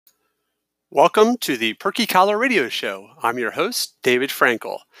Welcome to the Perky Collar Radio Show. I'm your host, David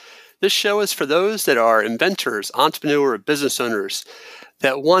Frankel. This show is for those that are inventors, entrepreneurs, business owners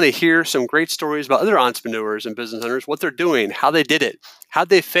that want to hear some great stories about other entrepreneurs and business owners, what they're doing, how they did it, how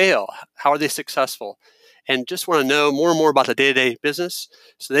they fail, how are they successful, and just want to know more and more about the day-to-day business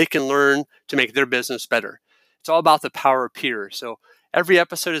so they can learn to make their business better. It's all about the power of peers. So every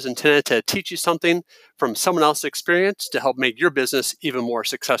episode is intended to teach you something from someone else's experience to help make your business even more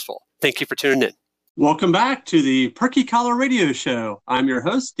successful. Thank you for tuning in. Welcome back to the Perky Collar Radio Show. I'm your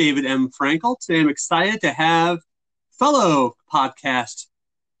host, David M. Frankel. Today I'm excited to have fellow podcast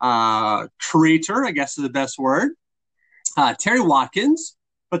creator, I guess is the best word, Terry Watkins.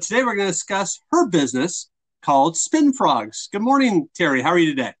 But today we're going to discuss her business called Spin Frogs. Good morning, Terry. How are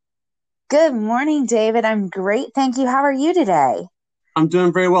you today? Good morning, David. I'm great. Thank you. How are you today? I'm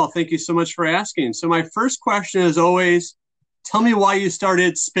doing very well. Thank you so much for asking. So my first question is always, tell me why you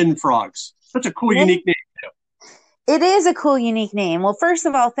started Spin Frogs. Such a cool, unique name, too. It is a cool, unique name. Well, first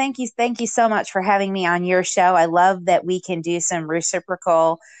of all, thank you so much for having me on your show. I love that we can do some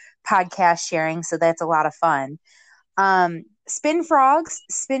reciprocal podcast sharing, so that's a lot of fun. Spin Frogs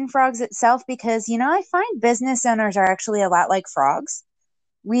itself, because, I find business owners are actually a lot like frogs.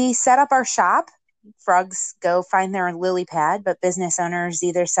 We set up our shop. Frogs go find their lily pad, but business owners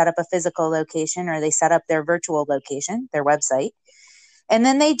either set up a physical location or they set up their virtual location, their website. And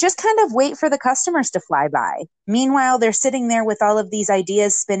then they just kind of wait for the customers to fly by. Meanwhile, they're sitting there with all of these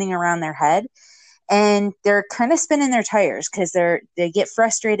ideas spinning around their head, and they're kind of spinning their tires because they get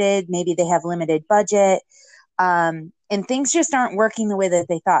frustrated. Maybe they have limited budget, and things just aren't working the way that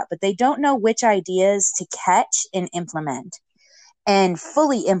they thought, but they don't know which ideas to catch and implement and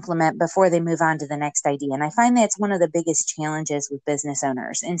fully implement before they move on to the next idea. And I find that's one of the biggest challenges with business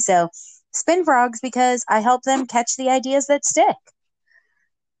owners. And so Spin Frogs, because I help them catch the ideas that stick.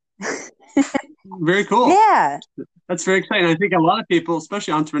 Very cool. Yeah. That's very exciting. I think a lot of people,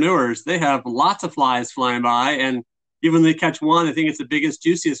 especially entrepreneurs, they have lots of flies flying by, and even when they catch one, I think it's the biggest,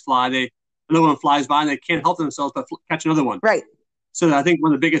 juiciest fly. Another one flies by and they can't help themselves but catch another one. Right. So I think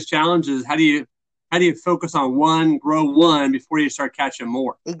one of the biggest challenges is how do you focus on one, grow one before you start catching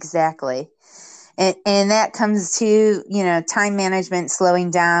more? Exactly. And that comes to, time management, slowing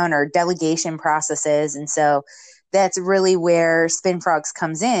down, or delegation processes. And so that's really where Spin Frogs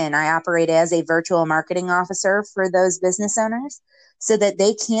comes in. I operate as a virtual marketing officer for those business owners so that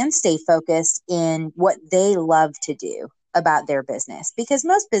they can stay focused in what they love to do about their business. Because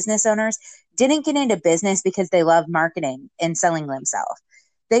most business owners didn't get into business because they love marketing and selling themselves.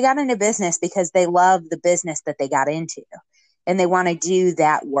 They got into business because they love the business that they got into, and they want to do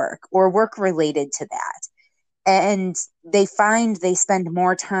that work or work related to that. And they find they spend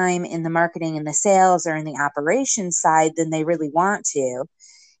more time in the marketing and the sales or in the operations side than they really want to.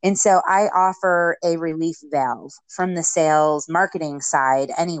 And so I offer a relief valve from the sales marketing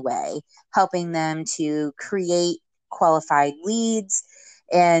side anyway, helping them to create qualified leads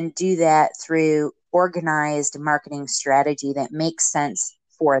and do that through organized marketing strategy that makes sense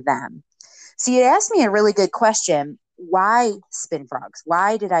for them. So you asked me a really good question. Why Spin Frogs?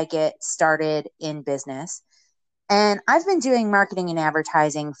 Why did I get started in business? And I've been doing marketing and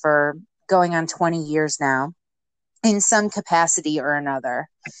advertising for going on 20 years now in some capacity or another.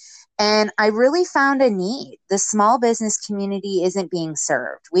 And I really found a need. The small business community isn't being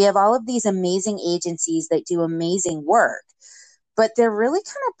served. We have all of these amazing agencies that do amazing work, but they're really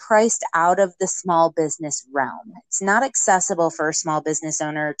kind of priced out of the small business realm. It's not accessible for a small business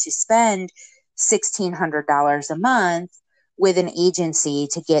owner to spend $1,600 a month with an agency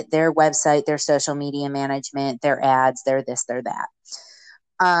to get their website, their social media management, their ads, their this, their that.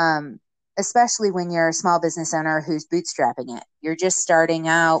 Especially when you're a small business owner who's bootstrapping it. You're just starting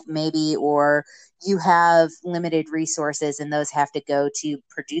out maybe, or you have limited resources and those have to go to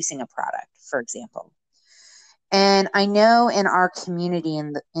producing a product, for example. And I know in our community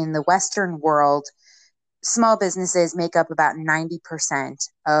in the Western world, small businesses make up about 90%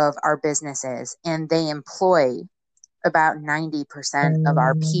 of our businesses, and they employ about 90% of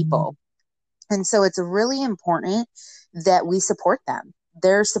our people. And so it's really important that we support them.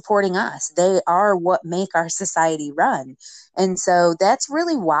 They're supporting us. They are what make our society run. And so that's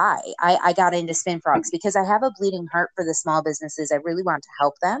really why I got into Spin Frogs, because I have a bleeding heart for the small businesses. I really want to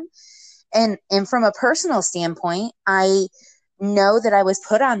help them. And from a personal standpoint, I know that I was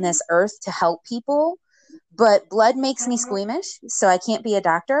put on this earth to help people, but blood makes me squeamish, so I can't be a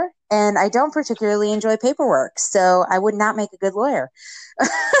doctor, and I don't particularly enjoy paperwork, so I would not make a good lawyer.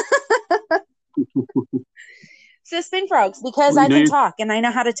 So Spin Frogs, because I can talk, and I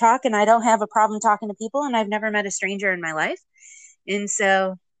know how to talk, and I don't have a problem talking to people, and I've never met a stranger in my life. And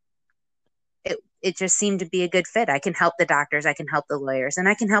so it just seemed to be a good fit. I can help the doctors, I can help the lawyers, and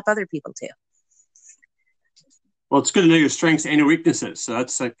I can help other people too. Well, it's good to know your strengths and your weaknesses. So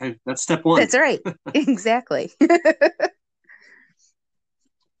that's step one. That's right. Exactly.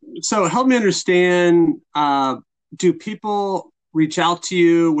 So help me understand, do people reach out to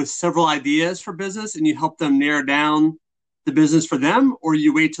you with several ideas for business and you help them narrow down the business for them, or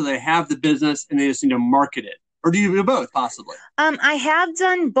you wait till they have the business and they just need to market it? Or do you do both possibly? I have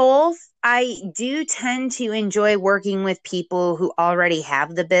done both. I do tend to enjoy working with people who already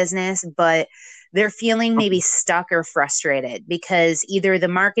have the business, but they're feeling maybe stuck or frustrated because either the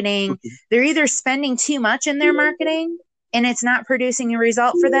marketing, they're either spending too much in their marketing and it's not producing a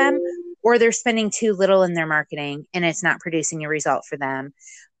result for them, or they're spending too little in their marketing and it's not producing a result for them,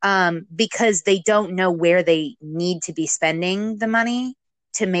 because they don't know where they need to be spending the money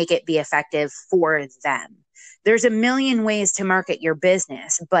to make it be effective for them. There's a million ways to market your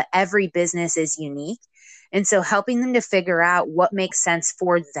business, but every business is unique. And so helping them to figure out what makes sense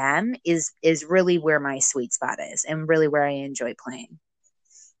for them is really where my sweet spot is and really where I enjoy playing.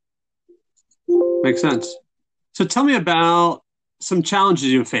 Makes sense. So tell me about some challenges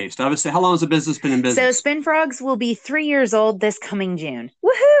you've faced. Obviously, how long has the business been in business? So Spin Frogs will be 3 years old this coming June.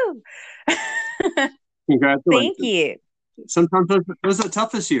 Woohoo! Congratulations. Thank you. Sometimes those are the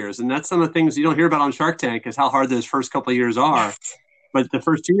toughest years, and that's some of the things you don't hear about on Shark Tank is how hard those first couple of years are. Yes. But the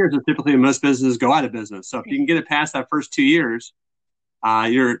first 2 years are typically when most businesses go out of business. So if you can get it past that first 2 years,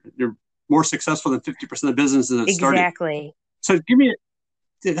 you're more successful than 50% of businesses that started. Exactly. So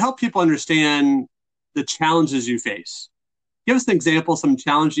to help people understand the challenges you face. Give us an example of some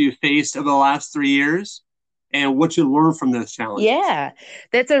challenges you faced over the last 3 years and what you learned from those challenges. Yeah,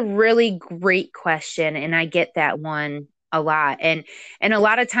 that's a really great question. And I get that one a lot. And a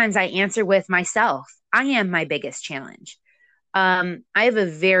lot of times I answer with myself. I am my biggest challenge. I have a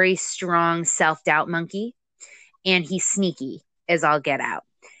very strong self-doubt monkey, and he's sneaky as all get out.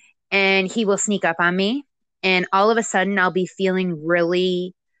 And he will sneak up on me. And all of a sudden I'll be feeling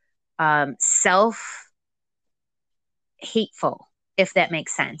really self-hateful, if that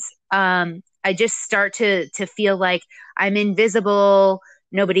makes sense. I just start to feel like I'm invisible.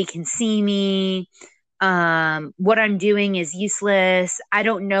 Nobody can see me. What I'm doing is useless. I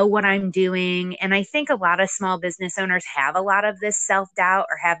don't know what I'm doing. And I think a lot of small business owners have a lot of this self-doubt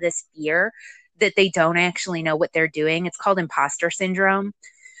or have this fear that they don't actually know what they're doing. It's called imposter syndrome.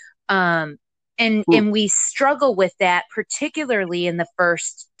 And we struggle with that, particularly in the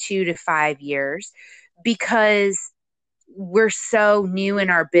first 2 to 5 years, because we're so new in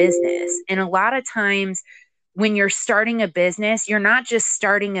our business. And a lot of times when you're starting a business, you're not just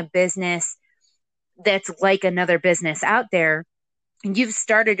starting a business that's like another business out there. You've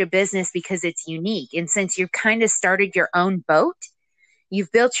started a business because it's unique. And since you've kind of started your own boat,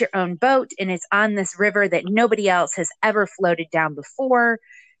 you've built your own boat and it's on this river that nobody else has ever floated down before,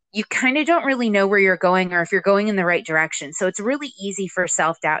 you kind of don't really know where you're going or if you're going in the right direction. So it's really easy for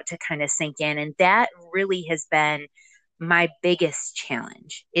self-doubt to kind of sink in. And that really has been my biggest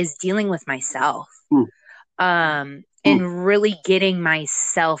challenge, is dealing with myself, and really getting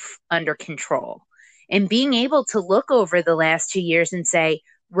myself under control and being able to look over the last 2 years and say,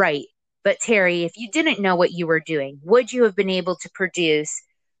 right, but Terry, if you didn't know what you were doing, would you have been able to produce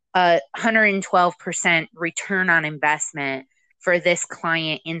a 112% return on investment for this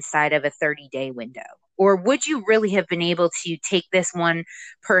client inside of a 30-day window? Or would you really have been able to take this one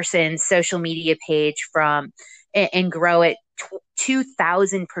person's social media page and grow it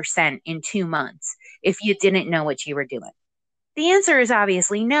 2,000% in 2 months if you didn't know what you were doing? The answer is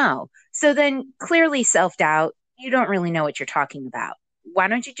obviously no. So then clearly self-doubt, you don't really know what you're talking about. Why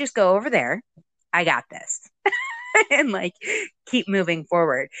don't you just go over there? I got this. And keep moving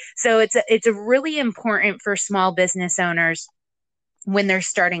forward. So it's a really important for small business owners when they're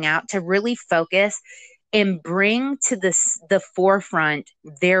starting out to really focus and bring to the forefront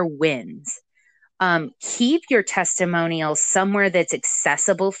their wins. Keep your testimonials somewhere that's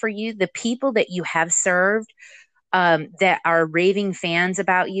accessible for you. The people that you have served, that are raving fans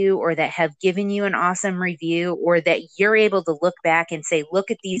about you, or that have given you an awesome review, or that you're able to look back and say, look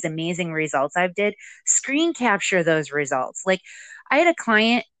at these amazing results I've did, screen capture those results. I had a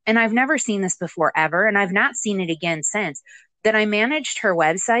client, and I've never seen this before ever, and I've not seen it again since, that I managed her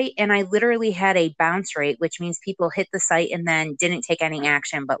website, and I literally had a bounce rate, which means people hit the site and then didn't take any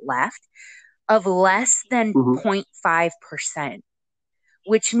action but left, of less than 0.5%,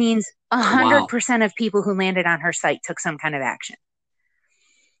 which means 100% of people who landed on her site took some kind of action.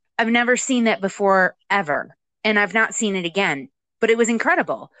 I've never seen that before, ever. And I've not seen it again, but it was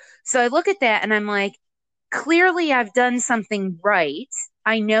incredible. So I look at that and I'm like, clearly I've done something right.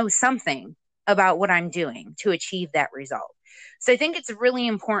 I know something about what I'm doing to achieve that result. So I think it's really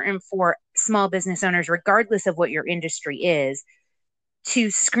important for small business owners, regardless of what your industry is,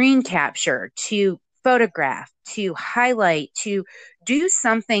 to screen capture, to photograph, to highlight, to do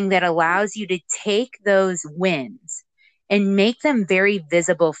something that allows you to take those wins and make them very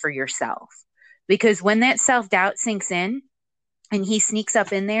visible for yourself. Because when that self-doubt sinks in and he sneaks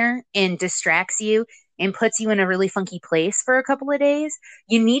up in there and distracts you and puts you in a really funky place for a couple of days,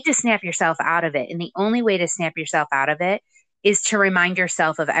 you need to snap yourself out of it. And the only way to snap yourself out of it is to remind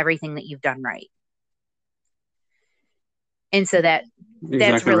yourself of everything that you've done right. And so that's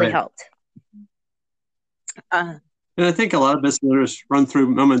Exactly really right. helped. And I think a lot of business owners run through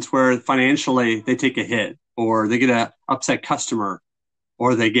moments where financially they take a hit, or they get an upset customer,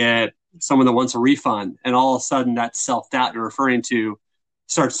 or they get someone that wants a refund, and all of a sudden that self-doubt you're referring to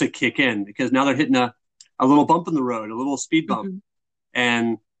starts to kick in, because now they're hitting a little bump in the road, a little speed bump. Mm-hmm.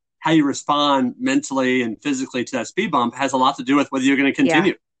 And how you respond mentally and physically to that speed bump has a lot to do with whether you're going to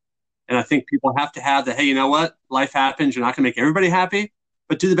continue. Yeah. And I think people have to have the, hey, you know what? Life happens. You're not going to make everybody happy,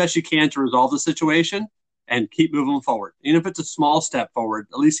 but do the best you can to resolve the situation and keep moving forward. Even if it's a small step forward,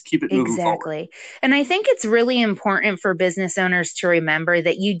 at least keep it moving forward. Exactly. And I think it's really important for business owners to remember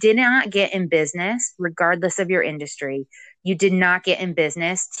that you did not get in business, regardless of your industry. You did not get in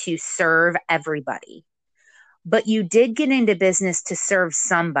business to serve everybody, but you did get into business to serve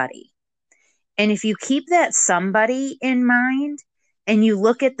somebody. And if you keep that somebody in mind and you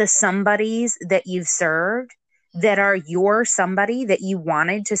look at the somebodies that you've served that are your somebody that you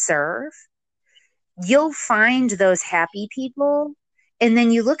wanted to serve, you'll find those happy people. And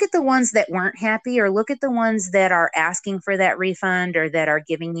then you look at the ones that weren't happy, or look at the ones that are asking for that refund, or that are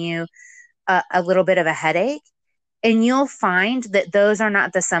giving you a little bit of a headache. And you'll find that those are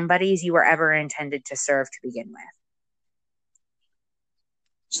not the somebodies you were ever intended to serve to begin with.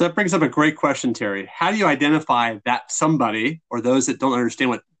 So that brings up a great question, Terry. How do you identify that somebody, or those that don't understand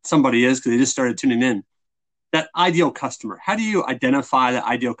what somebody is because they just started tuning in, that ideal customer? How do you identify that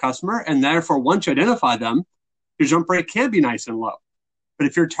ideal customer? And therefore, once you identify them, your jump rate can be nice and low. But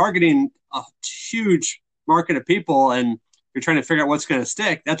if you're targeting a huge market of people and you're trying to figure out what's going to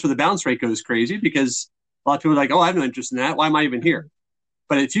stick, that's where the bounce rate goes crazy, because a lot of people are like, oh, I have no interest in that. Why am I even here?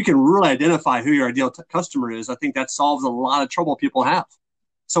 But if you can really identify who your ideal customer is, I think that solves a lot of trouble people have.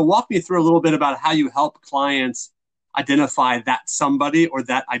 So walk me through a little bit about how you help clients identify that somebody or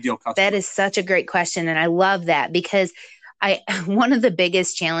that ideal customer. That is such a great question. And I love that, because one of the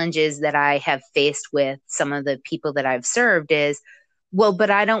biggest challenges that I have faced with some of the people that I've served is, well,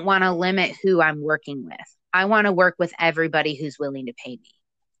 but I don't want to limit who I'm working with. I want to work with everybody who's willing to pay me.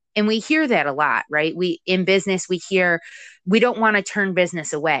 And we hear that a lot, right? In business, we hear, we don't want to turn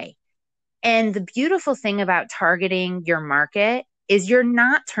business away. And the beautiful thing about targeting your market is you're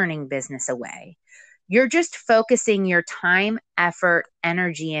not turning business away. You're just focusing your time, effort,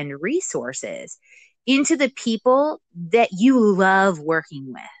 energy, and resources into the people that you love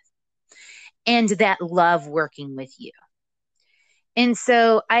working with and that love working with you. And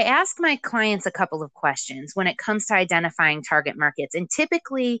so I ask my clients a couple of questions when it comes to identifying target markets. And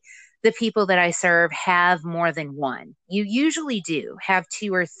typically the people that I serve have more than one. You usually do have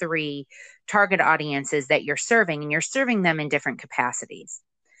 2 or 3 target audiences that you're serving, and you're serving them in different capacities.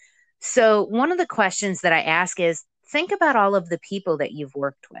 So one of the questions that I ask is, think about all of the people that you've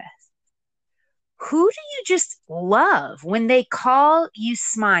worked with. Who do you just love? When they call, you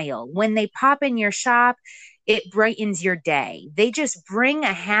smile. When they pop in your shop, it brightens your day. They just bring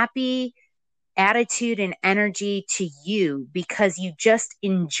a happy attitude and energy to you because you just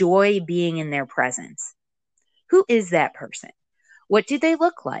enjoy being in their presence. Who is that person? What do they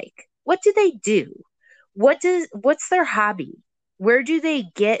look like? What do they do? What's their hobby? Where do they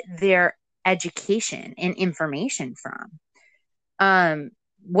get their education and information from?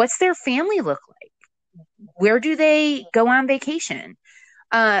 What's their family look like? Where do they go on vacation?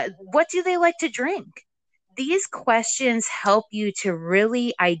 What do they like to drink? These questions help you to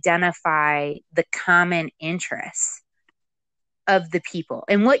really identify the common interests of the people.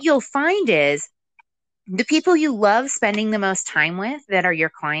 And what you'll find is the people you love spending the most time with that are your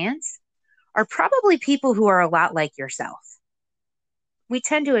clients are probably people who are a lot like yourself. We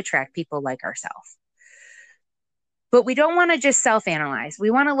tend to attract people like ourselves. But we don't want to just self-analyze. We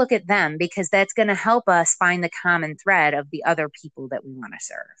want to look at them, because that's going to help us find the common thread of the other people that we want to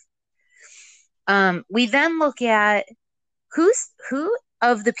serve. We then look at who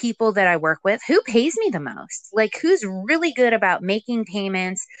of the people that I work with, who pays me the most, like who's really good about making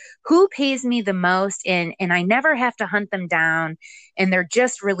payments, who pays me the most, and I never have to hunt them down, and they're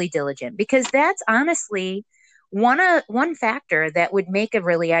just really diligent, because that's honestly one factor that would make a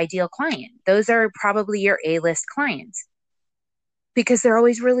really ideal client. Those are probably your A-list clients because they're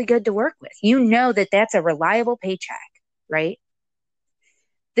always really good to work with. You know that that's a reliable paycheck, right?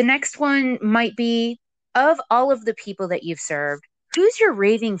 The next one might be, of all of the people that you've served, who's your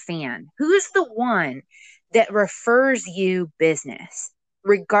raving fan? Who's the one that refers you business,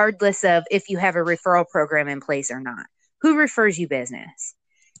 regardless of if you have a referral program in place or not? Who refers you business?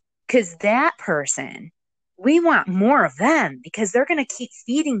 Because that person, we want more of them because they're going to keep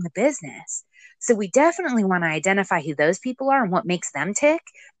feeding the business. So we definitely want to identify who those people are and what makes them tick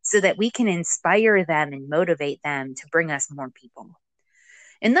so that we can inspire them and motivate them to bring us more people.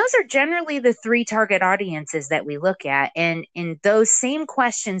 And those are generally the 3 target audiences that we look at. And in those same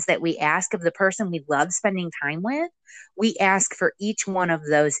questions that we ask of the person we love spending time with, we ask for each one of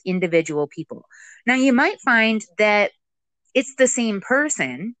those individual people. Now, you might find that it's the same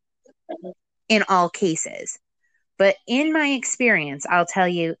person in all cases. But in my experience, I'll tell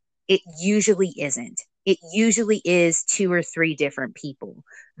you, it usually isn't. It usually is 2 or 3 different people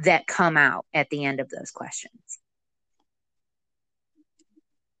that come out at the end of those questions.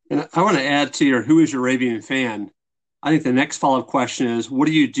 And I want to add to your who is your raving fan. I think the next follow-up question is, what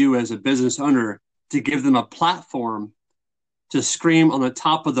do you do as a business owner to give them a platform to scream on the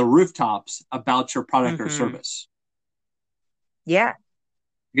top of the rooftops about your product or service? Yeah.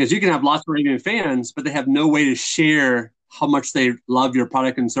 Because you can have lots of raving fans, but they have no way to share how much they love your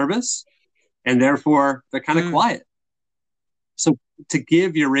product and service. And therefore, they're kind of quiet. So to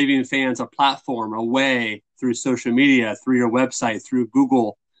give your raving fans a platform, a way through social media, through your website, through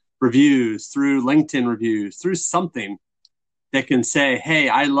Google reviews, through LinkedIn reviews, through something that can say, hey,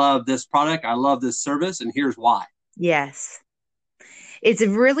 I love this product, I love this service, and here's why. Yes. It's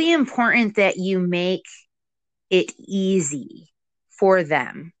really important that you make it easy for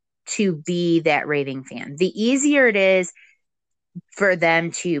them to be that raving fan. The easier it is for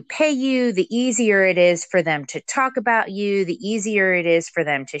them to pay you, the easier it is for them to talk about you, the easier it is for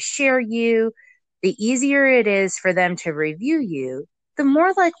them to share you, the easier it is for them to review you, the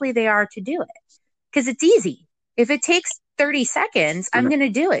more likely they are to do it. Because it's easy. If it takes 30 seconds, I'm going to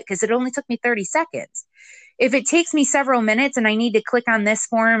do it because it only took me 30 seconds. If it takes me several minutes and I need to click on this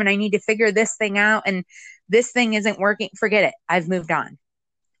form and I need to figure this thing out and this thing isn't working, forget it. I've moved on.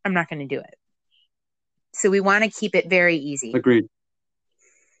 I'm not going to do it. So we want to keep it very easy. Agreed.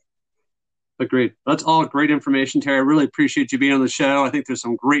 That's all great information, Terry. I really appreciate you being on the show. I think there's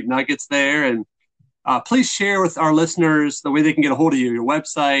some great nuggets there. And please share with our listeners the way they can get a hold of you, your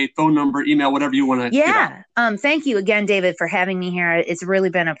website, phone number, email, whatever you want to. Yeah. Thank you again, David, for having me here. It's really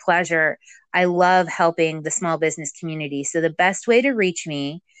been a pleasure. I love helping the small business community. So the best way to reach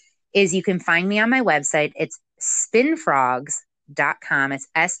me is you can find me on my website. It's spinfrogs.com. It's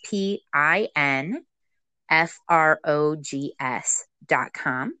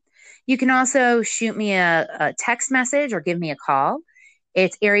spinfrogs.com. You can also shoot me a text message or give me a call.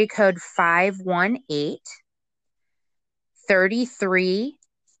 It's area code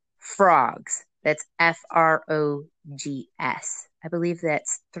 518-33-FROGS. That's FROGS. I believe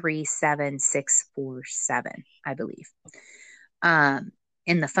that's 37647, I believe.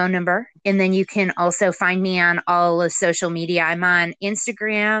 In the phone number. And then you can also find me on all of social media. I'm on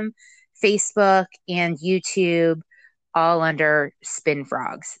Instagram, Facebook, and YouTube, all under Spin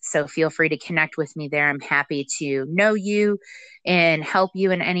Frogs. So feel free to connect with me there. I'm happy to know you and help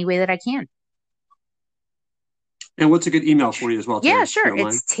you in any way that I can. And what's a good email for you as well, Terry? Yeah, sure.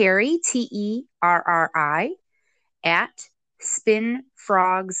 It's Terry, Terri, at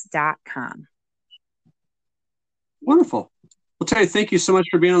spinfrogs.com. Wonderful. Well, Terry, thank you so much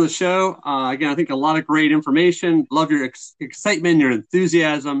for being on the show. Again, I think a lot of great information. Love your excitement, your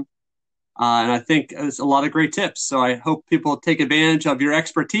enthusiasm. And I think there's a lot of great tips. So I hope people take advantage of your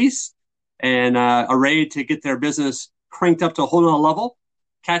expertise and are ready to get their business cranked up to a whole nother level,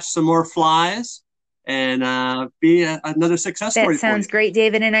 catch some more flies, and be another success story. That sounds great,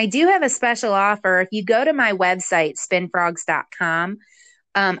 David. And I do have a special offer. If you go to my website, spinfrogs.com,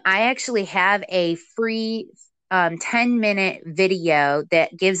 I actually have a free 10-minute video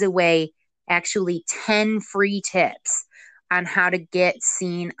that gives away actually 10 free tips on how to get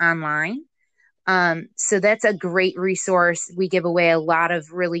seen online. So that's a great resource. We give away a lot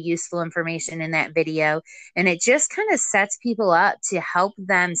of really useful information in that video, and it just kind of sets people up to help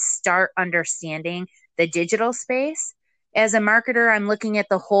them start understanding the digital space. As a marketer, I'm looking at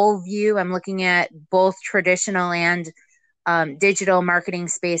the whole view. I'm looking at both traditional and digital marketing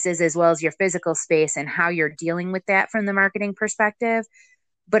spaces, as well as your physical space and how you're dealing with that from the marketing perspective.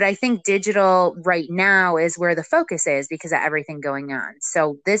 But I think digital right now is where the focus is because of everything going on.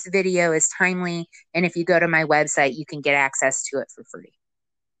 So this video is timely. And if you go to my website, you can get access to it for free.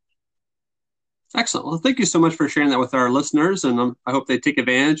 Excellent. Well, thank you so much for sharing that with our listeners. And I hope they take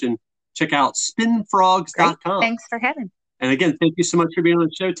advantage and check out spinfrogs.com. Great. Thanks for having me. And again, thank you so much for being on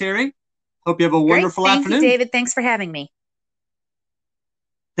the show, Terry. Hope you have a wonderful afternoon. Thank you, David. Thanks for having me.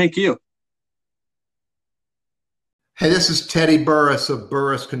 Thank you. Hey, this is Teddy Burris of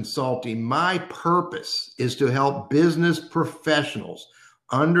Burris Consulting. My purpose is to help business professionals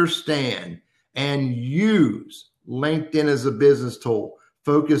understand and use LinkedIn as a business tool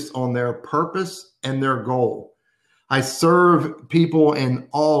focused on their purpose and their goal. I serve people in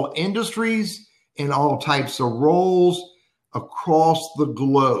all industries, in all types of roles across the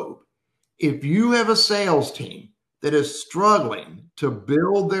globe. If you have a sales team that is struggling to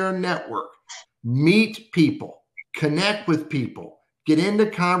build their network, meet people, connect with people, get into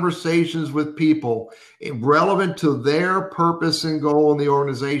conversations with people relevant to their purpose and goal in the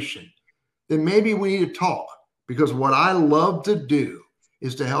organization, then maybe we need to talk. Because what I love to do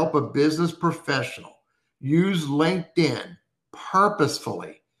is to help a business professional use LinkedIn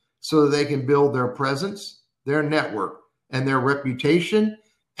purposefully so that they can build their presence, their network, and their reputation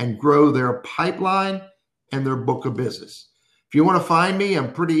and grow their pipeline and their book of business. If you want to find me,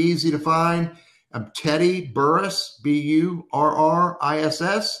 I'm pretty easy to find. I'm Teddy Burris, Burriss,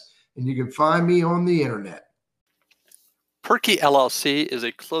 and you can find me on the internet. Perky LLC is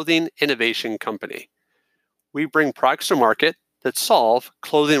a clothing innovation company. We bring products to market that solve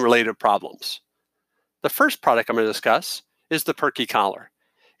clothing-related problems. The first product I'm going to discuss is the Perky Collar.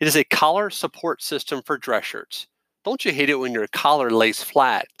 It is a collar support system for dress shirts. Don't you hate it when your collar lays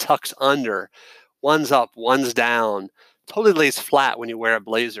flat, tucks under, one's up, one's down, totally lays flat when you wear a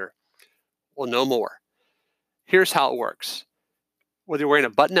blazer? Well, no more. Here's how it works. Whether you're wearing a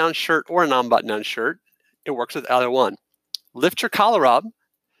button-down shirt or a non-button-down shirt, it works with either one. Lift your collar up,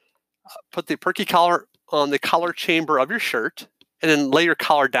 put the Perky Collar on the collar chamber of your shirt, and then lay your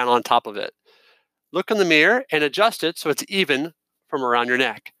collar down on top of it. Look in the mirror and adjust it so it's even from around your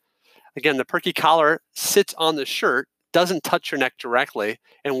neck. Again, the Perky Collar sits on the shirt, doesn't touch your neck directly,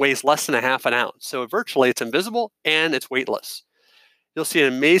 and weighs less than a half an ounce. So virtually it's invisible and it's weightless. You'll see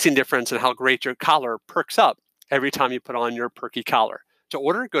an amazing difference in how great your collar perks up every time you put on your Perky Collar. To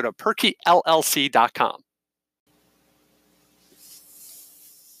order, go to perkyllc.com.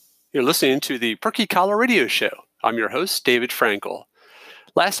 You're listening to the Perky Collar Radio Show. I'm your host, David Frankel.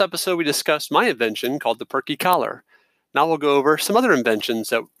 Last episode, we discussed my invention called the Perky Collar. Now we'll go over some other inventions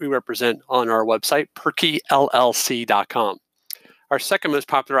that we represent on our website, perkyllc.com. Our second most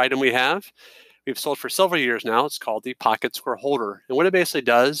popular item we've sold for several years now. It's called the Pocket Square Holder. And what it basically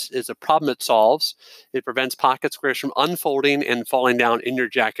does is a problem it solves. It prevents pocket squares from unfolding and falling down in your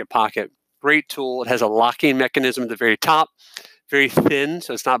jacket pocket. Great tool. It has a locking mechanism at the very top, very thin,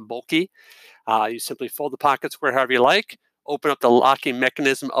 so it's not bulky. You simply fold the pocket square however you like, open up the locking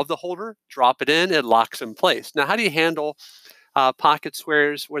mechanism of the holder, drop it in, it locks in place. Now, how do you handle pocket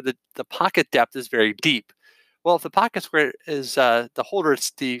squares where the pocket depth is very deep? Well, if the pocket square is the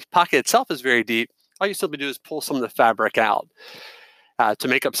pocket itself is very deep, all you simply do is pull some of the fabric out to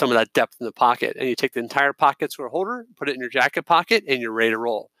make up some of that depth in the pocket. And you take the entire pocket square holder, put it in your jacket pocket, and you're ready to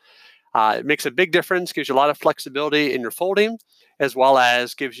roll. It makes a big difference, gives you a lot of flexibility in your folding, as well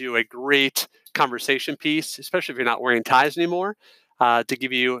as gives you a great conversation piece, especially if you're not wearing ties anymore, to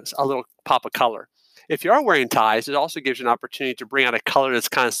give you a little pop of color. If you are wearing ties, it also gives you an opportunity to bring out a color that's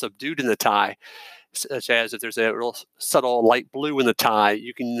kind of subdued in the tie, such as if there's a real subtle light blue in the tie,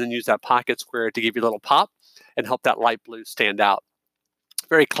 you can then use that pocket square to give you a little pop and help that light blue stand out.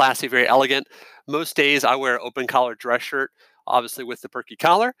 Very classy, very elegant. Most days I wear an open collar dress shirt, obviously with the Perky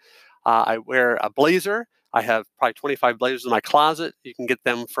Collar. I wear a blazer. I have probably 25 blazers in my closet. You can get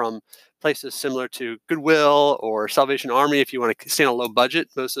them from places similar to Goodwill or Salvation Army if you want to stay on a low budget.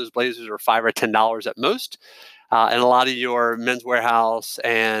 Most of those blazers are $5 or $10 at most. And a lot of your Men's Warehouse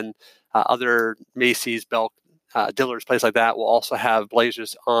and other Macy's, Belk, Dillard's, places like that will also have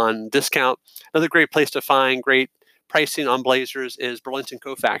blazers on discount. Another great place to find great pricing on blazers is Burlington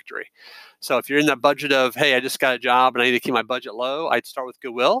Coat Factory. So if you're in that budget of, hey, I just got a job and I need to keep my budget low, I'd start with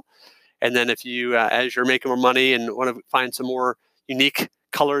Goodwill. And then if you, as you're making more money and want to find some more unique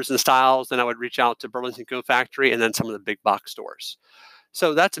colors and styles, then I would reach out to Burlington Coat Factory and then some of the big box stores.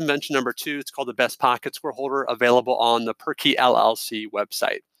 So that's invention number 2. It's called the Best Pocket Square Holder, available on the Perky LLC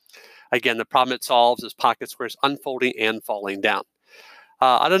website. Again, the problem it solves is pocket squares unfolding and falling down.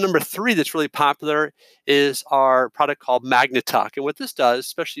 Item number 3 that's really popular is our product called MagnaTuck. And what this does,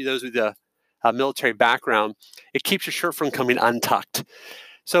 especially those with a military background, it keeps your shirt from coming untucked.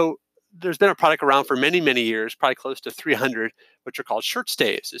 So there's been a product around for many, many years, probably close to 300, which are called shirt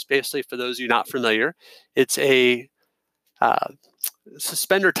stays. It's basically, for those of you not familiar, it's a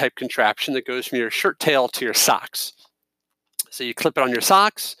suspender type contraption that goes from your shirt tail to your socks. So you clip it on your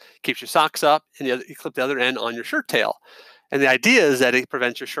socks, keeps your socks up, and you clip the other end on your shirt tail. And the idea is that it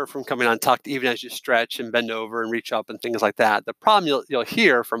prevents your shirt from coming untucked even as you stretch and bend over and reach up and things like that. The problem you'll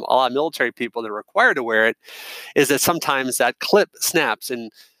hear from a lot of military people that are required to wear it is that sometimes that clip snaps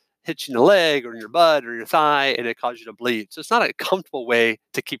and hits you in the leg or in your butt or your thigh, and it causes you to bleed. So it's not a comfortable way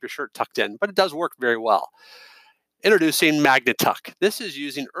to keep your shirt tucked in, but it does work very well. Introducing MagneTuck. This is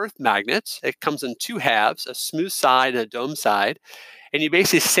using earth magnets. It comes in two halves, a smooth side and a dome side. And you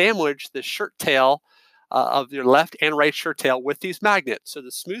basically sandwich the shirt tail of your left and right shirt tail with these magnets. So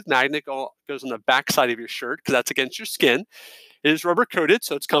the smooth magnet goes on the back side of your shirt because that's against your skin. It is rubber coated,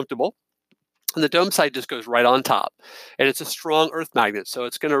 so it's comfortable. And the dome side just goes right on top. And it's a strong earth magnet. So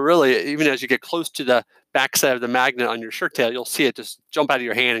it's going to really, even as you get close to the back side of the magnet on your shirt tail, you'll see it just jump out of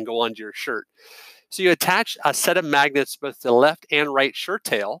your hand and go onto your shirt. So you attach a set of magnets both the left and right shirt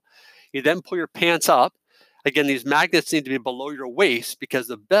tail. You then pull your pants up. Again, these magnets need to be below your waist because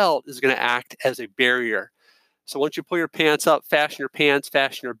the belt is going to act as a barrier. So once you pull your pants up, fasten your pants,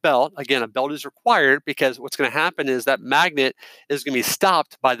 fasten your belt. Again, a belt is required because what's going to happen is that magnet is going to be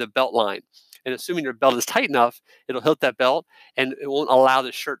stopped by the belt line. And assuming your belt is tight enough, it'll hit that belt and it won't allow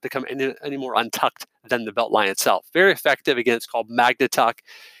the shirt to come any more untucked than the belt line itself. Very effective. Again, it's called MagneTuck.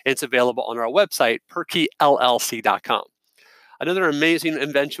 It's available on our website, perkyllc.com. Another amazing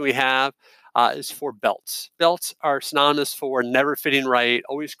invention we have is for belts. Belts are synonymous for never fitting right,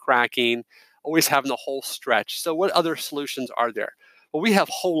 always cracking, always having the hole stretch. So what other solutions are there? Well, we have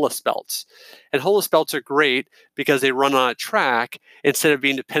holeless belts. And holeless belts are great because they run on a track instead of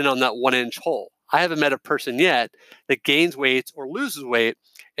being dependent on that 1-inch hole. I haven't met a person yet that gains weight or loses weight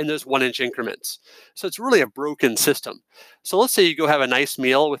in those 1-inch increments. So it's really a broken system. So let's say you go have a nice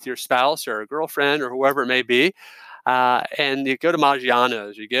meal with your spouse or a girlfriend or whoever it may be, and you go to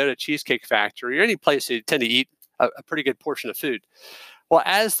Maggiano's, you go to Cheesecake Factory, or any place you tend to eat a pretty good portion of food. Well,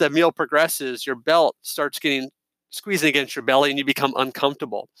 as the meal progresses, your belt starts squeezing against your belly and you become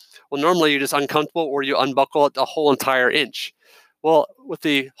uncomfortable. Well, normally you're just uncomfortable or you unbuckle it a whole entire inch. Well, with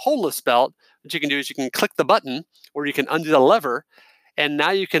the holeless belt, what you can do is you can click the button or you can undo the lever, and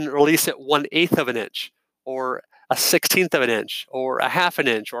now you can release it 1/8 of an inch or a 1/16 of an inch or a 1/2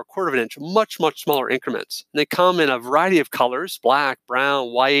 inch or a 1/4 of an inch, much, much smaller increments. And they come in a variety of colors: black,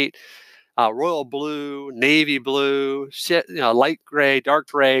 brown, white, royal blue, navy blue, light gray, dark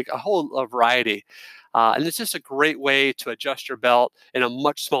gray, a whole variety. And it's just a great way to adjust your belt in a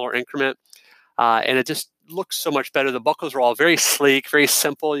much smaller increment. And it just looks so much better. The buckles are all very sleek, very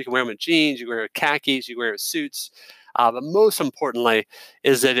simple. You can wear them with jeans, you can wear them with khakis, you can wear it with suits. But most importantly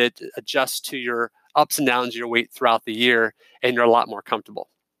is that it adjusts to your ups and downs of your weight throughout the year, and you're a lot more comfortable.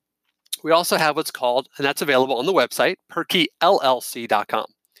 We also have what's called, and that's available on the website, perkyllc.com.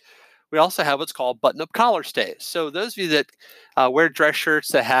 We also have what's called button-up collar stays. So those of you that wear dress shirts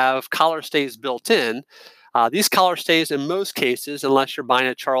that have collar stays built in, these collar stays in most cases, unless you're buying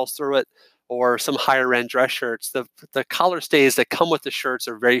a Charles Throwit or some higher-end dress shirts, the collar stays that come with the shirts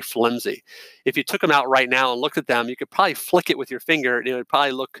are very flimsy. If you took them out right now and looked at them, you could probably flick it with your finger and it would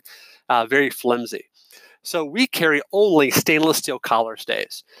probably look very flimsy. So we carry only stainless steel collar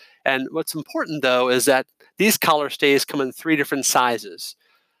stays. And what's important, though, is that these collar stays come in 3 different sizes.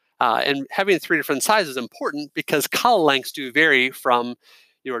 And having 3 different sizes is important because collar lengths do vary from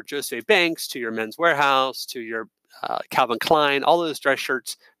your Joseph Banks to your Men's Warehouse to your Calvin Klein. All those dress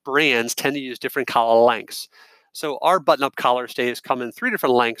shirts brands tend to use different collar lengths. So our button-up collar stays come in 3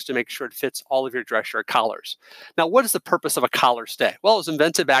 different lengths to make sure it fits all of your dress shirt collars. Now, what is the purpose of a collar stay? Well, it was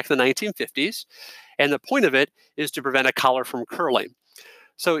invented back in the 1950s, and the point of it is to prevent a collar from curling.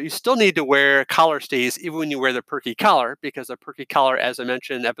 So you still need to wear collar stays even when you wear the Perky collar, because the Perky collar, as I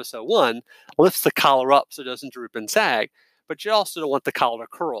mentioned in episode 1, lifts the collar up so it doesn't droop and sag, but you also don't want the collar to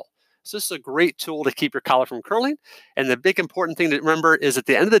curl. So this is a great tool to keep your collar from curling. And the big important thing to remember is at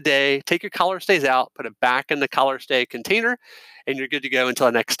the end of the day, take your collar stays out, put it back in the collar stay container, and you're good to go until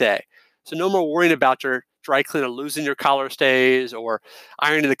the next day. So no more worrying about your dry cleaner losing your collar stays or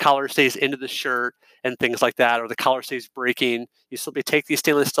ironing the collar stays into the shirt and things like that, or the collar stays breaking. You simply take these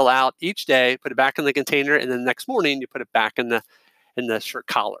stainless steel out each day, put it back in the container, and then the next morning you put it back in the shirt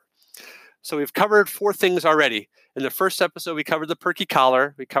collar. So we've covered 4 things already. In the first episode, we covered the Perky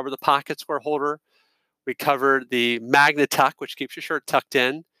collar, we covered the pocket square holder, we covered the MagneTuck, which keeps your shirt tucked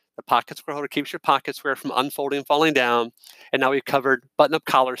in. The pocket square holder keeps your pocket square from unfolding and falling down. And now we've covered button-up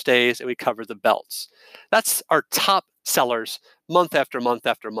collar stays, and we covered the belts. That's our top sellers month after month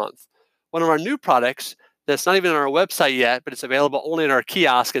after month. One of our new products that's not even on our website yet, but it's available only in our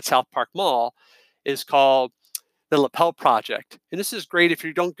kiosk at South Park Mall, is called the Lapel Project. And this is great if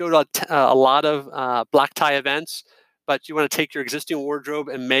you don't go to a lot of black tie events, but you want to take your existing wardrobe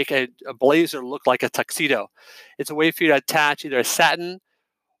and make a blazer look like a tuxedo. It's a way for you to attach either a satin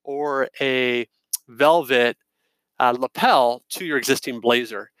or a velvet lapel to your existing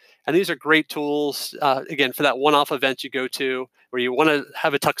blazer. And these are great tools, again, for that one-off event you go to where you want to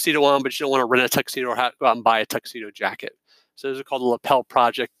have a tuxedo on, but you don't want to rent a tuxedo or go out and buy a tuxedo jacket. So those are called the Lapel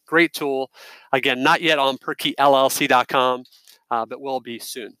Project. Great tool. Again, not yet on perkyllc.com, but will be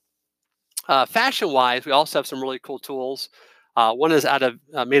soon. Fashion-wise, we also have some really cool tools. One is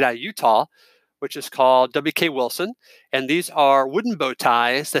made out of Utah, which is called WK Wilson. And these are wooden bow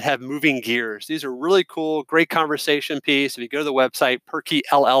ties that have moving gears. These are really cool, great conversation piece. If you go to the website,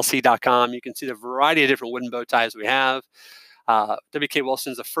 perkyllc.com, you can see the variety of different wooden bow ties we have. WK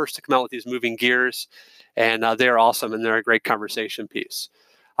Wilson is the first to come out with these moving gears, and they're awesome, and they're a great conversation piece.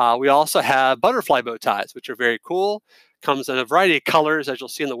 We also have butterfly bow ties, which are very cool. Comes in a variety of colors, as you'll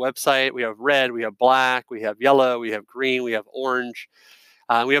see on the website. We have red, we have black, we have yellow, we have green, we have orange,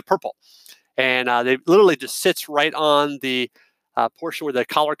 we have purple. And they literally just sits right on the portion where the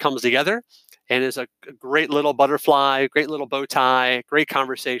collar comes together, and is a great little butterfly, great little bow tie, great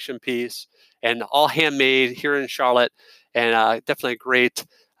conversation piece, and all handmade here in Charlotte, and definitely a great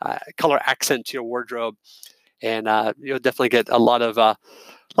color accent to your wardrobe. And you'll definitely get a lot of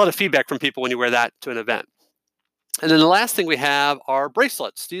feedback from people when you wear that to an event. And then the last thing we have are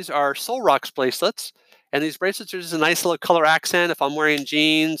bracelets. These are Soul Rocks bracelets. And these bracelets are just a nice little color accent. If I'm wearing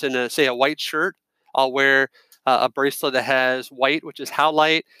jeans and say a white shirt, I'll wear a bracelet that has white, which is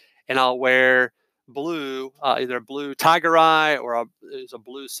howlite, and I'll wear blue, either a blue tiger eye or a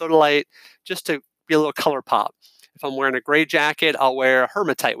blue sodalite, just to be a little color pop. If I'm wearing a gray jacket, I'll wear a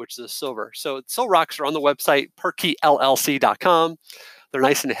hematite, which is a silver. So Soul Rocks are on the website, perkyllc.com. They're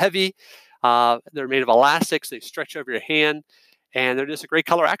nice and heavy. They're made of elastics. They stretch over your hand, and they're just a great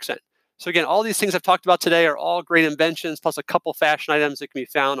color accent. So again, all these things I've talked about today are all great inventions, plus a couple fashion items that can be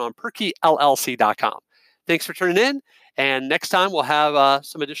found on perkyllc.com. Thanks for tuning in. And next time we'll have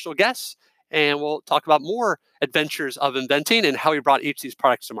some additional guests, and we'll talk about more adventures of inventing and how we brought each of these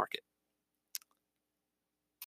products to market.